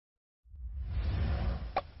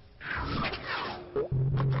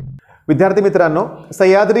विद्यार्थी मित्रांनो,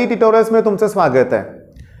 सह्याद्री ट्युटोरियल्स मध्ये तुमचं स्वागत आहे।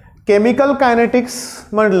 केमिकल कायनेटिक्स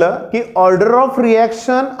म्हटलं की ऑर्डर ऑफ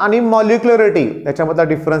रिएक्शन आणि मॉलिक्युलरिटी याच्यामधला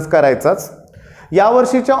डिफरन्स करायचाच। या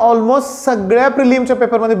वर्षीच्या ऑलमोस्ट सगळ्या प्रिलिमच्या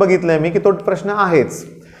पेपरमध्ये बघितलंय मी की तो प्रश्न आहेच,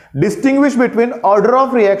 distinguish between order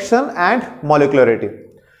of reaction and मॉलिक्युलरिटी।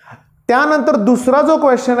 त्यानंतर दुसरा जो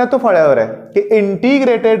क्वेश्चन आहे तो फळ्यावर आहे की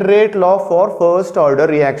integrated rate law for first order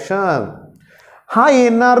reaction. हा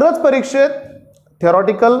येणारच परीक्षेत,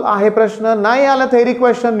 थेरॉटिकल आहे प्रश्न, नाही आला थेरी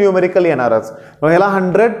क्वेश्चन न्यूमेरिकल येणारच। ह्याला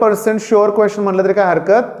 100% शुअर क्वेश्चन म्हटलं तरी काय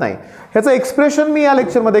हरकत नाही। ह्याचं एक्सप्रेशन मी या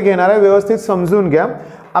लेक्चरमध्ये घेणार आहे, व्यवस्थित समजून घ्या।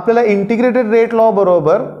 आपल्याला इंटिग्रेटेड रेट लॉ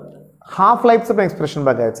बरोबर हाफ लाईफचं पण एक्सप्रेशन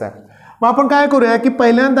बघायचं आहे। मग आपण काय करूया की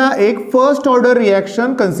पहिल्यांदा एक फर्स्ट ऑर्डर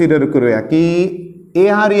रिएक्शन कन्सिडर करूया की ए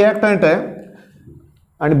हा रिएक्टंट आहे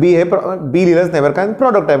आणि बी हे बी लिहिलंच नाही बरं, कारण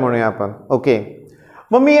प्रॉडक्ट आहे म्हणूया आपण। ओके,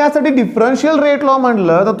 मग मी यासाठी डिफरन्शियल रेट लॉ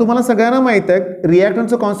म्हटलं तर तुम्हाला सगळ्यांना माहित आहे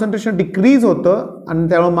रिएक्टंटचं कॉन्सन्ट्रेशन डिक्रीज होतं आणि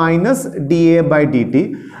त्यामुळे मायनस dA/dt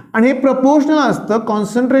आणि हे प्रपोर्शनल असतं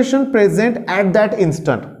concentration present at that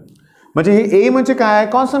instant. म्हणजे हे ए म्हणजे काय,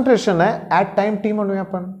 कॉन्सन्ट्रेशन आहे ॲट टाइम टी म्हणूया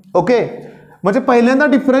आपण। ओके, म्हणजे पहिल्यांदा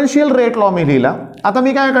डिफरन्शियल रेट लॉ मी लिहिला। आता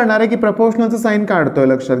मी काय करणार आहे की प्रपोर्शनलचं साइन काढतोय,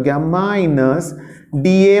 लक्षात घ्या, मायनस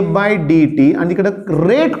dA/dt आणि इकडे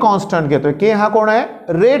रेट कॉन्स्टंट घेतोय, के हा कोण आहे,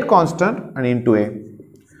 रेट कॉन्स्टंट आणि इंटू ए,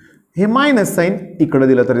 हे मायनस साइन इकडे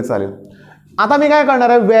दिलं तरी चालेल। आता मी काय करणार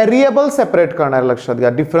आहे, व्हेरिएबल सेपरेट करणार, लक्षात घ्या।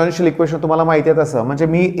 डिफरन्शियल इक्वेशन तुम्हाला माहिती आहे तसं, म्हणजे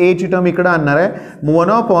मी ए ची टर्म इकडे आणणार आहे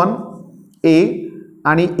 1/a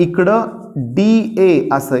आणि इकडं dA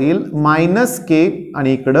असं येईल मायनस के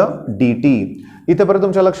आणि इकडं dt। इथंपर्यंत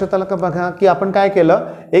तुमच्या लक्षात आलं का बघा की आपण काय केलं,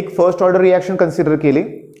 एक फर्स्ट ऑर्डर रिएक्शन कन्सिडर केली,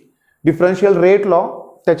 डिफरन्शियल रेट लॉ,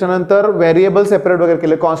 त्याच्यानंतर व्हेरिएबल सेपरेट वगैरे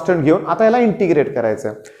केले कॉन्स्टंट घेऊन। आता याला इंटिग्रेट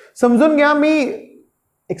करायचं, समजून घ्या। मी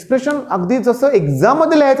एक्सप्रेशन अगदी जसं एक्झाम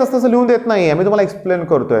मध्ये लिहायचं असतं तसं लिहून देत नाहीये, मी तुम्हाला एक्सप्लेन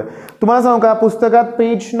करतोय। तुम्हाला सांगू का, पुस्तकात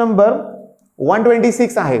पेज नंबर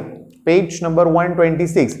 126 आहे, पेज नंबर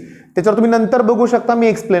 126, त्याच्यावर तुम्ही नंतर बघू शकता, मी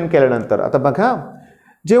एक्सप्लेन केल्यानंतर। आता बघा,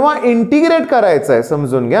 जेव्हा इंटिग्रेट करायचं आहे,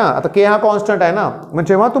 समजून घ्या, आता के हा कॉन्स्टंट आहे ना, मग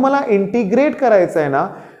जेव्हा तुम्हाला इंटिग्रेट करायचं आहे ना,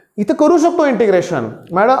 इथं करू शकतो इंटिग्रेशन,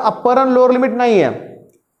 मॅडम अप्पर आणि लोअर लिमिट नाहीये,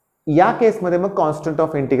 या केसमध्ये मग कॉन्स्टंट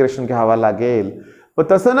ऑफ इंटिग्रेशन घ्यावा लागेल। पण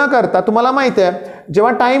तसं न करता तुम्हाला माहिती आहे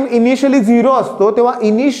जेव्हा टाइम इनिशियली 0 असतो तेव्हा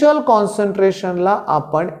इनिशियल कॉन्सन्ट्रेशनला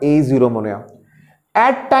आपण A0 म्हणूया,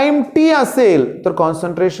 ॲट टाइम टी असेल तर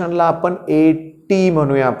कॉन्सन्ट्रेशनला आपण AT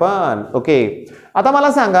म्हणूया आपण। ओके, आता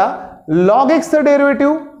मला सांगा log x चं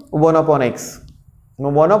डेरिव्हेटिव्ह 1/x,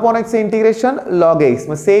 मग 1/x चं इंटिग्रेशन log x,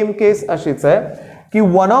 मग सेम केस अशीच आहे की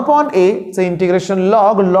 1/a चं इंटिग्रेशन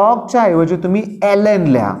log च्या ऐवजी तुम्ही ln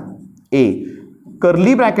लिहा, a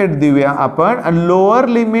कर्ली ब्रॅकेट देऊया आपण, आणि लोअर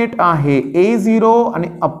लिमिट आहे A0 आणि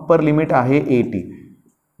अप्पर लिमिट आहे AT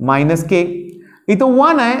मायनस के, इथं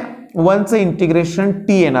 1 आहे, 1 चं इंटिग्रेशन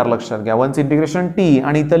t येणार, लक्षात घ्या, 1 चं इंटिग्रेशन t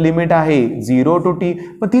आणि इथं लिमिट आहे 0 to t,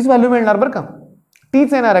 पण तीच व्हॅल्यू मिळणार बरं का,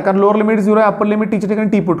 तीच येणार आहे, कारण लोअर लिमिट 0 आहे, अप्पर लिमिट टीच्या ठिकाणी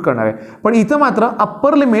टी पुट करणार आहे। पण इथं मात्र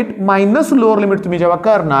upper limit minus lower limit तुम्ही जेव्हा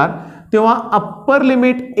करणार तेव्हा अप्पर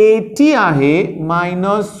लिमिट AT आहे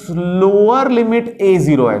मायनस लोअर लिमिट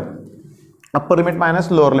A0 आहे, upper limit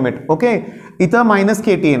minus lower limit. Okay, इथं मायनस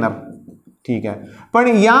KT येणार, ठीक आहे। पण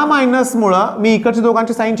या मायनस मुळे मी इकडच्या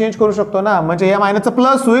दोघांची साइन चेंज करू शकतो ना, म्हणजे या मायनसचं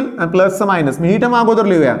प्लस होईल आणि प्लसचं मायनस। मी ही टर्म अगोदर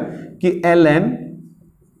लिहूया की ln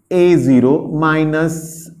A0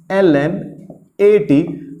 minus ln AT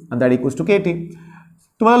आणि दॅट इक्वल्स टू KT।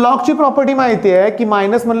 तुम्हाला लॉगची प्रॉपर्टी माहिती आहे की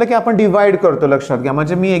मायनस म्हणलं की आपण डिवाइड करतो, लक्षात घ्या,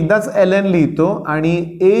 म्हणजे मी एकदाच ln लिहितो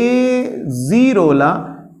आणि A0 ला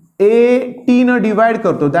AT न डिवाइड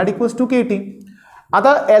करतो, दॅट इक्वल्स टू KT।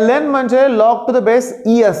 आता ln म्हणजे log to the base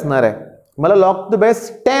e असणार आहे, मला log टू द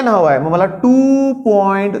बेस 10 हवा आहे, मग मला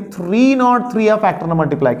 2.303 या फॅक्टरनं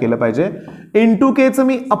मल्टिप्लाय केलं पाहिजे, इंटू के चं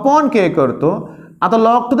मी अपॉन के करतो। आता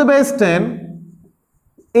log to the base 10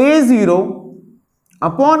 A0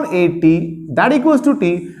 upon AT that equals to T,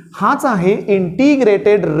 हाच आहे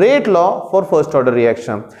integrated rate law for first order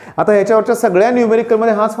reaction. आता ह्याच्यावरच्या सगळ्या न्यूमेरिकल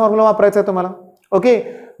मध्ये हाच फॉर्म्युला वापरायचा आहे तुम्हाला। ओके,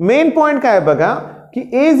 मेन पॉइंट काय बघा की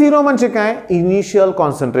A0 म्हणजे काय, इनिशियल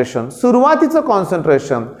कॉन्सन्ट्रेशन, सुरुवातीचं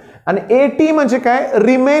कॉन्सन्ट्रेशन, आणि AT म्हणजे काय,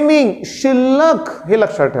 रिमेनिंग, शिल्लक, हे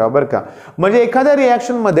लक्षात ठेवा बरं का। म्हणजे एखाद्या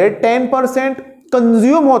रिएक्शन मध्ये 10%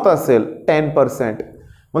 कंझ्युम होत असेल, 10%,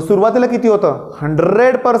 मग सुरुवातीला किती होतं,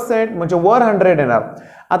 100%, म्हणजे वर 100 येणार।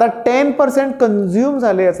 आता 10% कंझ्युम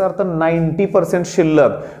झाले याचा अर्थ 90%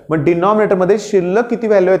 शिल्लक, मग डिनॉमिनेटर मध्ये शिल्लक किती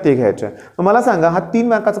व्हॅल्यू आहे ते घ्यायचे। मग मला सांगा हा 3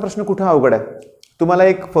 मार्काचा प्रश्न कुठे अवघड आहे, तुम्हाला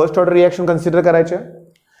एक फर्स्ट ऑर्डर रिएक्शन कन्सिडर करायचे,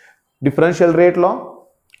 डिफरन्शियल रेट लॉ,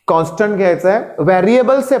 कॉन्स्टंट घ्यायचा आहे,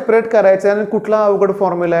 व्हेरिएबल सेपरेट करायचं आहे, आणि कुठला अवघड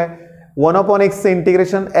फॉर्म्युला आहे, 1/x चं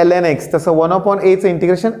इंटिग्रेशन ln x, तसं 1/a चं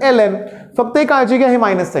इंटिग्रेशन ln. फक्त एक काळजी घ्या, हे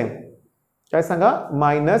मायनस साईन, काय सांगा,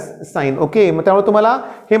 मायनस साईन. ओके, मग त्यामुळे तुम्हाला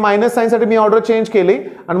हे मायनस साईनसाठी मी ऑर्डर चेंज केली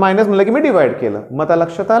आणि मायनस म्हणलं की मी डिवाइड केलं. मग आता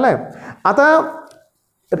लक्षात आलंय. आता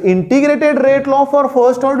integrated rate law for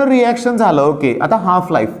first order reaction झालं. ओके, आता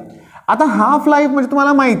हाफ लाईफ. आता हाफ लाईफ म्हणजे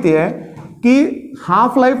तुम्हाला माहिती आहे की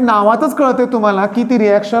हाफ लाईफ नावातच कळते तुम्हाला की ती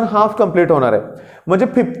रिॲक्शन हाफ कंप्लीट होणार आहे, म्हणजे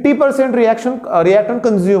 50% रिॲक्टंट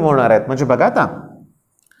कन्झ्युम होणार आहेत. म्हणजे बघा आता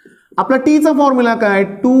आपला टीचा फॉर्म्युला काय,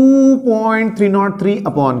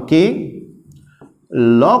 2.303/k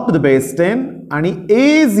log to the base 10 आणि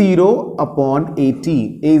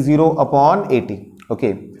a0/80, a0/80.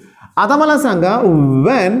 ओके, आता मला सांगा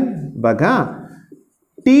when, बघा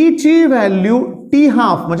टी ची व्हॅल्यू टी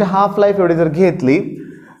हाफ म्हणजे हाफ लाईफ एवढी जर घेतली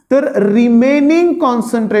तर रिमेनिंग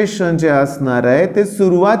कॉन्सन्ट्रेशन जे असणार आहे ते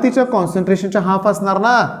सुरुवातीच्या कॉन्सन्ट्रेशनच्या हाफ असणार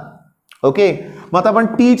ना. ओके, मग आता आपण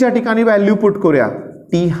टीच्या ठिकाणी व्हॅल्यू पुट करूया,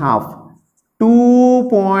 टी हाफ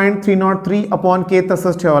 2.303/k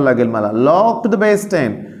तसंच ठेवावं लागेल मला. लॉग टू द बेस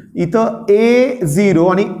 10 इथं a0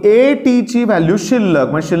 आणि a ची व्हॅल्यू शिल्लक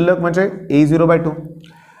म्हणजे a0/2.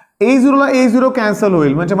 a0 ला a0 कॅन्सल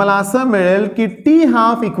होईल, म्हणजे मला असं मिळेल की टी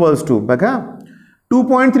हाफ इक्वल्स टू, बघा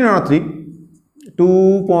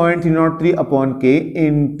 2.303/k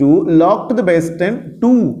into log to the base 10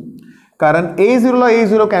 2, कारण a0 ला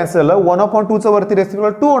a0 कॅन्सल 1/2चं वरती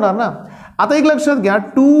रेसिप्रोकल 2 होणार ना. आता एक लक्षात घ्या,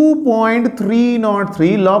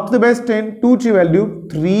 2.303 लॉग टू द बेस 10 2 ची व्हॅल्यू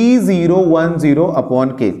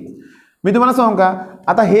 3010/k. मी तुम्हाला सांगू का,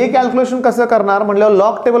 आता हे कॅल्क्युलेशन कसं करणार म्हणल्यावर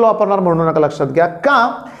लॉग टेबल वापरणार म्हणू नका, लक्षात घ्या. का,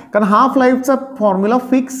 कारण हाफ लाईफचा फॉर्म्युला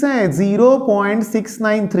फिक्स आहे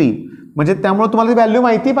 0.693, म्हणजे त्यामुळे तुम्हाला व्हॅल्यू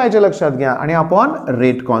माहिती पाहिजे, लक्षात घ्या. आणि अपॉन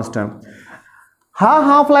रेट कॉन्स्टंट. हा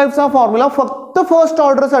हाफ लाईफचा फॉर्म्युला फक्त फर्स्ट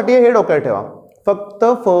ऑर्डर साठी हे डोक्यात ठेवा, फक्त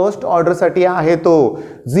फर्स्ट ऑर्डर साठी आहे तो,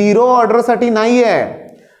 झिरो ऑर्डर साठी नाही आहे.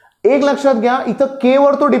 एक लक्षात घ्या, इथं के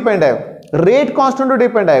वर तो डिपेंड आहे, रेट कॉन्स्टंटवर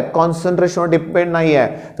डिपेंड आहे, कॉन्सन्ट्रेशनवर डिपेंड नाही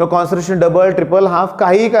आहे. तर कॉन्सन्ट्रेशन डबल ट्रिपल हाफ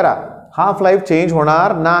काहीही करा, हाफ लाईफ चेंज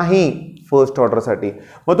होणार नाही फर्स्ट ऑर्डर साठी.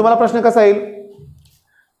 मग तुम्हाला प्रश्न कसा येईल,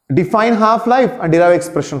 डिफाइन हाफ लाईफ आणि डिराइव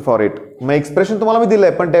एक्सप्रेशन फॉर इट. मग एक्सप्रेशन तुम्हाला मी दिलंय,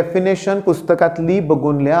 पण डेफिनेशन पुस्तकातली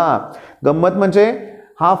बघून लिहा. गंमत म्हणजे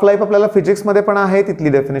हाफ लाईफ आपल्याला फिजिक्समध्ये पण आहे, तिथली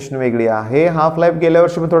डेफिनेशन वेगळी आहे. हाफ लाईफ गेल्या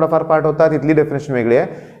वर्षी पण थोडाफार पार्ट होता, तिथली डेफिनेशन वेगळी आहे.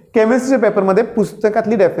 केमिस्ट्रीच्या पेपरमध्ये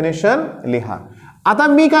पुस्तकातली डेफिनेशन लिहा. आता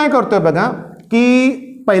मी काय करतोय बघा,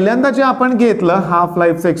 की पहिल्यांदा जे आपण घेतलं half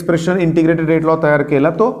लाईफचं expression, integrated rate law तयार केला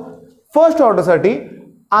तो फर्स्ट ऑर्डर साठी.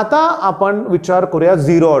 आता आपण विचार करूया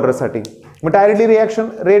झिरो ऑर्डर साठी. मग directly reaction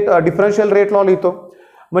rate differential rate law लिहितो,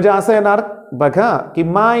 म्हणजे असं येणार बघा की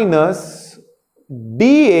minus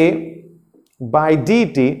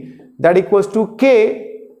dA/dt that equals to k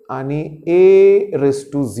आणि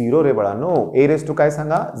a⁻0 रे बाळांनो. a⁻, काय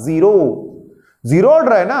सांगा, 0. झिरो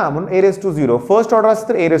ऑर्डर आहे ना, म्हणून a⁻0. फर्स्ट ऑर्डर असतं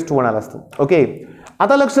तर a⁻1 आला असतं. ओके,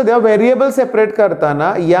 आता लक्ष द्या, व्हेरिएबल सेपरेट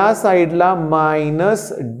करताना या साईडला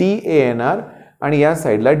 -dA येणार आणि या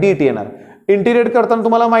साईडला dt येणार. इंटिग्रेट करताना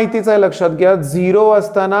तुम्हाला माहितीच आहे, लक्षात घ्या, 0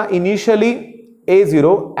 असताना initially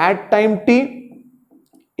a0 at time t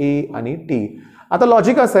a आणि t. आता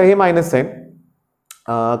लॉजिक असं आहे, हे मायनस आहे,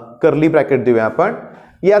 कर्ली ब्रॅकेट देऊया आपण.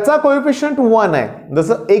 याचा कोएफिशियंट 1 आहे,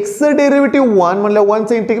 जसं x चं डेरिव्हेटिव्ह 1 म्हणलं 1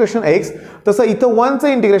 चं इंटिग्रेशन x, तसं इथं 1 चं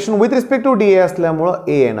integration with respect to dA असल्यामुळं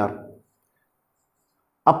a येणार.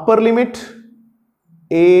 Upper limit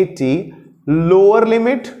at, lower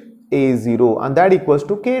limit a0 आणि दॅट इक्वल्स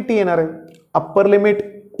टू kt येणार आहे. अप्पर लिमिट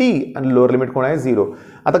t आणि लोअर लिमिट कोण आहे, 0.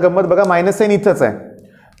 आता गंमत बघा, मायनस साइन इथंच आहे.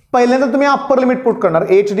 पहिल्यांदा तुम्ही अप्पर लिमिट पुट करणार,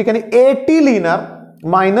 a च्या ठिकाणी at लिहिणार,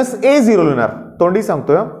 मायनस a0 लिहिणार, तोंडी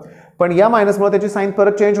सांगतोय. पण या मायनसमुळे त्याची साइन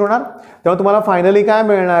परत चेंज होणार, तेव्हा तुम्हाला फायनली काय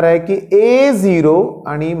मिळणार आहे की a0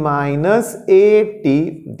 आणि minus at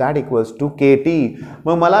that equals to kt.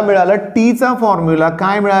 मग मला मिळालं t चा फॉर्म्युला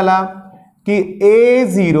काय मिळाला की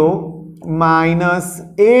a0 मायनस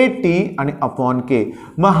at आणि अपॉन k.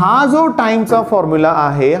 मग हा जो टाइमचा फॉर्म्युला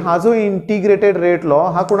आहे, हा जो इंटिग्रेटेड रेट लॉ,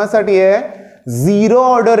 हा कोणासाठी आहे, झिरो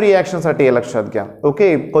ऑर्डर रिॲक्शन साठी आहे, लक्षात घ्या.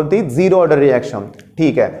 ओके, कोणती, झिरो ऑर्डर रिॲक्शन.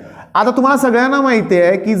 ठीक आहे. आता तुम्हाला सगळ्यांना माहिती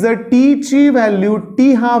आहे की जर टी ची व्हॅल्यू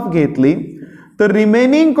टी हाफ घेतली तर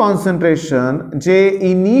रिमेनिंग कॉन्सन्ट्रेशन जे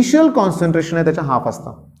इनिशियल कॉन्सन्ट्रेशन आहे त्याच्या हाफ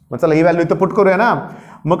असतं. मग चला ही व्हॅल्यू इथं पुट करूया ना.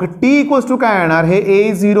 मग टी इक्वल्स टू काय येणार, हे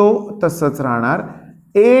a0 तसंच राहणार,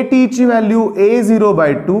 at ची व्हॅल्यू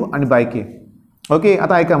a0/2 आणि बाय k. ओके,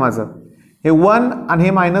 आता ऐका माझं, हे 1 आणि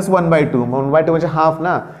हे -1/2, 1/2 म्हणजे हाफ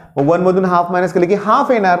ना, 1 मधून हाफ मायनस केले की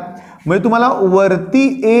हाफ येणार. म्हणजे तुम्हाला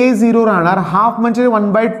वरती a0 राहणार, हाफ म्हणजे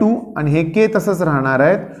 1/2 आणि हे k तसंच राहणार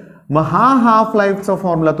आहेत. मग हा हाफ लाईफचा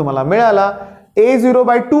फॉर्म्युला तुम्हाला मिळाला,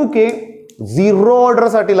 a0/2k झिरो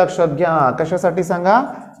ऑर्डरसाठी लक्षात घ्या. कशासाठी सांगा?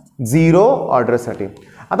 झिरो ऑर्डरसाठी.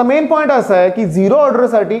 आता मेन पॉइंट असा आहे की झिरो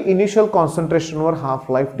ऑर्डरसाठी इनिशियल कॉन्सन्ट्रेशनवर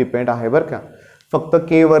हाफ लाईफ डिपेंड आहे बरं का, फक्त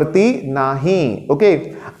के वरती नाही. ओके,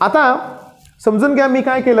 आता समजून घ्या मी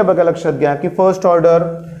काय केलं बघा. लक्षात घ्या की फर्स्ट ऑर्डर,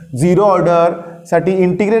 झिरो ऑर्डर साठी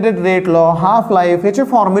integrated rate law, half life याचे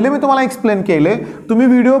फॉर्म्युले मी तुम्हाला एक्सप्लेन केले. तुम्ही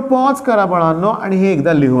व्हिडिओ पॉज करा बाळांनो आणि हे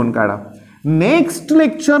एकदा लिहून काढा. नेक्स्ट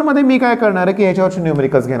लेक्चरमध्ये मी काय करणार आहे की ह्याच्यावरचे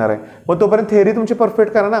न्यूमेरिकल्स घेणार आहे. पण तोपर्यंत थेअरी तुमची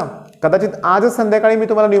परफेक्ट करा ना. कदाचित आजच संध्याकाळी मी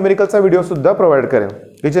तुम्हाला न्यूमेरिकलचा व्हिडिओ सुद्धा प्रोव्हाइड करेन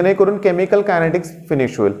की जेणेकरून केमिकल कायनेटिक्स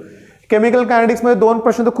फिनिश होईल. केमिकल कायनेटिक्समध्ये दोन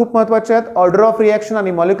प्रश्न तर खूप महत्त्वाचे आहेत, ऑर्डर ऑफ रिॲक्शन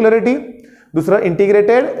आणि मॉलिक्युलरिटी, दुसरं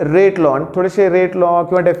इंटिग्रेटेड रेट लॉ. आणि थोडेसे रेट लॉ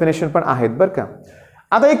किंवा डेफिनेशन पण आहेत बरं का.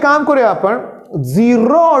 आता एक काम करूया, आपण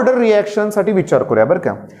झिरो ऑर्डर रिॲक्शनसाठी विचार करूया बरं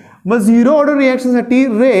का. मग zero order रिॲक्शनसाठी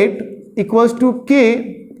rate equals to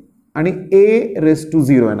के आणि ए रेस टू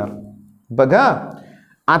झिरो येणार. बघा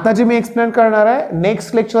आता जे मी एक्सप्लेन करणार आहे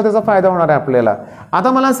नेक्स्ट लेक्चरला त्याचा फायदा होणार आहे आपल्याला.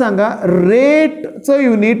 आता मला सांगा रेटचं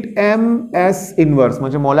युनिट एम एस इनवर्स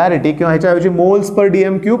म्हणजे मोलॅरिटी किंवा ह्याच्याऐवजी moles per D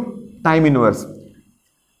M cube time inverse.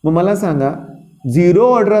 मग मला सांगा झिरो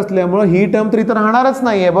ऑर्डर असल्यामुळे ही टर्म तरी तर राहणारच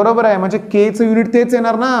नाहीये, बरोबर आहे. म्हणजे केचं युनिट तेच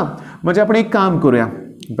येणार ना. म्हणजे आपण एक काम करूया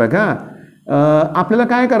बघा, आपल्याला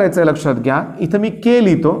काय करायचं आहे लक्षात घ्या. इथं मी के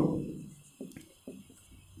लिहितो,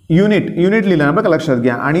 युनिट लिहिलं ना बघा लक्षात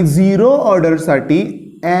घ्या. आणि झिरो ऑर्डरसाठी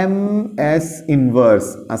एम एस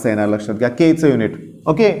इनवर्स असं येणार लक्षात घ्या, केचं युनिट.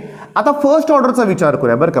 ओके, आता फर्स्ट ऑर्डरचा विचार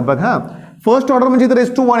करूया बरं का. बघा फर्स्ट ऑर्डर म्हणजे इथं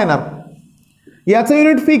रेस टू 1 येणार, याचं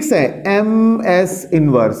युनिट फिक्स आहे एम एस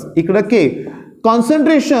इनवर्स. इकडं के,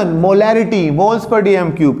 concentration, molarity, moles per D M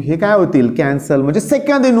cube हे काय होतील कॅन्सल, म्हणजे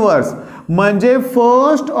सेकंड इनवर्स. म्हणजे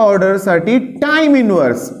फर्स्ट ऑर्डरसाठी टाइम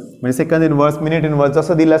इनवर्स म्हणजे सेकंड इनवर्स, मिनिट इनवर्स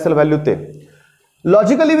जसं दिलं असेल व्हॅल्यू ते.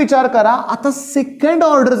 लॉजिकली विचार करा, आता सेकंड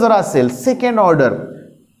ऑर्डर जर असेल, सेकंड ऑर्डर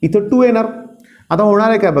इथं 2 येणार. आता होणार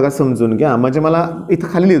आहे काय बघा, समजून घ्या. म्हणजे मला इथं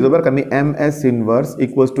खाली लिहितो बरं का मी, M S inverse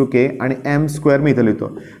equals to के आणि एम स्क्वेअर मी इथं लिहितो.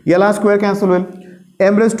 याला स्क्वेअर कॅन्सल होईल,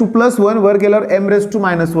 एम रेस टू प्लस 1 वर गेल्यावर एम रेस टू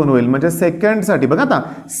मायनस 1 होईल. म्हणजे सेकंडसाठी बघा, आता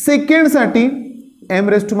सेकंडसाठी एम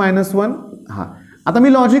रेस टू मायनस 1. हां, आता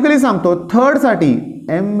मी लॉजिकली सांगतो, थर्डसाठी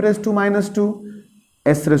M raise to minus 2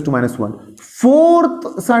 S raise to minus 1,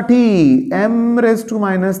 फोर्थसाठी M raise to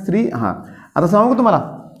minus 3. हां, आता सांगू तुम्हाला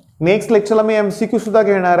नेक्स्ट लेक्चरला मी MCQ सुद्धा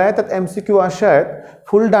घेणार आहे. त्यात MCQ अशा आहेत,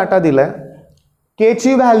 फुल डाटा दिलाय, के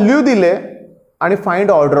ची व्हॅल्यू दिले आणि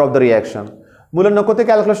find order of the reaction. मुलं नको ते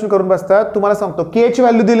कॅल्क्युलेशन करून बसतात. तुम्हाला सांगतो के ची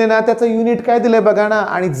व्हॅल्यू दिली ना, त्याचं युनिट काय दिलंय बघा ना.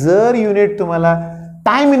 आणि जर युनिट तुम्हाला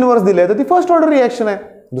टाइम इनवर्स दिले तर ती फर्स्ट ऑर्डर रिॲक्शन आहे,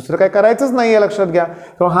 दुसरं काय करायचंच नाही आहे लक्षात घ्या.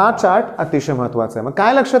 तर हा चार्ट अतिशय महत्त्वाचा आहे. मग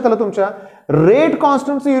काय लक्षात आलं तुमच्या, रेट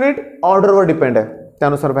कॉन्स्टंटचं युनिट ऑर्डरवर डिपेंड आहे,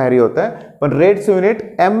 त्यानुसार व्हॅरी होत आहे. पण रेटचं युनिट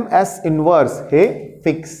एम एस इनवर्स हे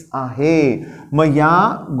फिक्स आहे. मग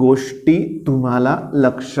या गोष्टी तुम्हाला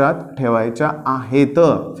लक्षात ठेवायच्या आहेत.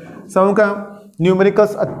 सांगू का,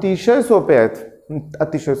 न्यूमेरिकल्स अतिशय सोपे आहेत,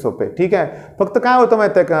 अतिशय सोपे. ठीक आहे, फक्त काय होतं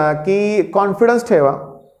माहिती आहे का की कॉन्फिडन्स ठेवा.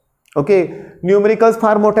 ओके, न्यूमेरिकल्स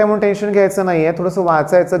फार मोठ्या म्हणून टेन्शन घ्यायचं नाही आहे, थोडंसं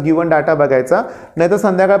वाचायचं, गिवन डाटा बघायचा. नाही तर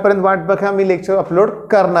संध्याकाळपर्यंत वाट बघा, मी लेक्चर अपलोड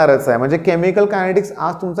करणारच आहे. म्हणजे केमिकल कायनेटिक्स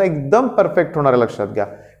आज तुमचा एकदम परफेक्ट होणार आहे, लक्षात घ्या.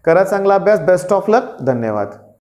 करा चांगला अभ्यास. बेस्ट ऑफ लक. धन्यवाद.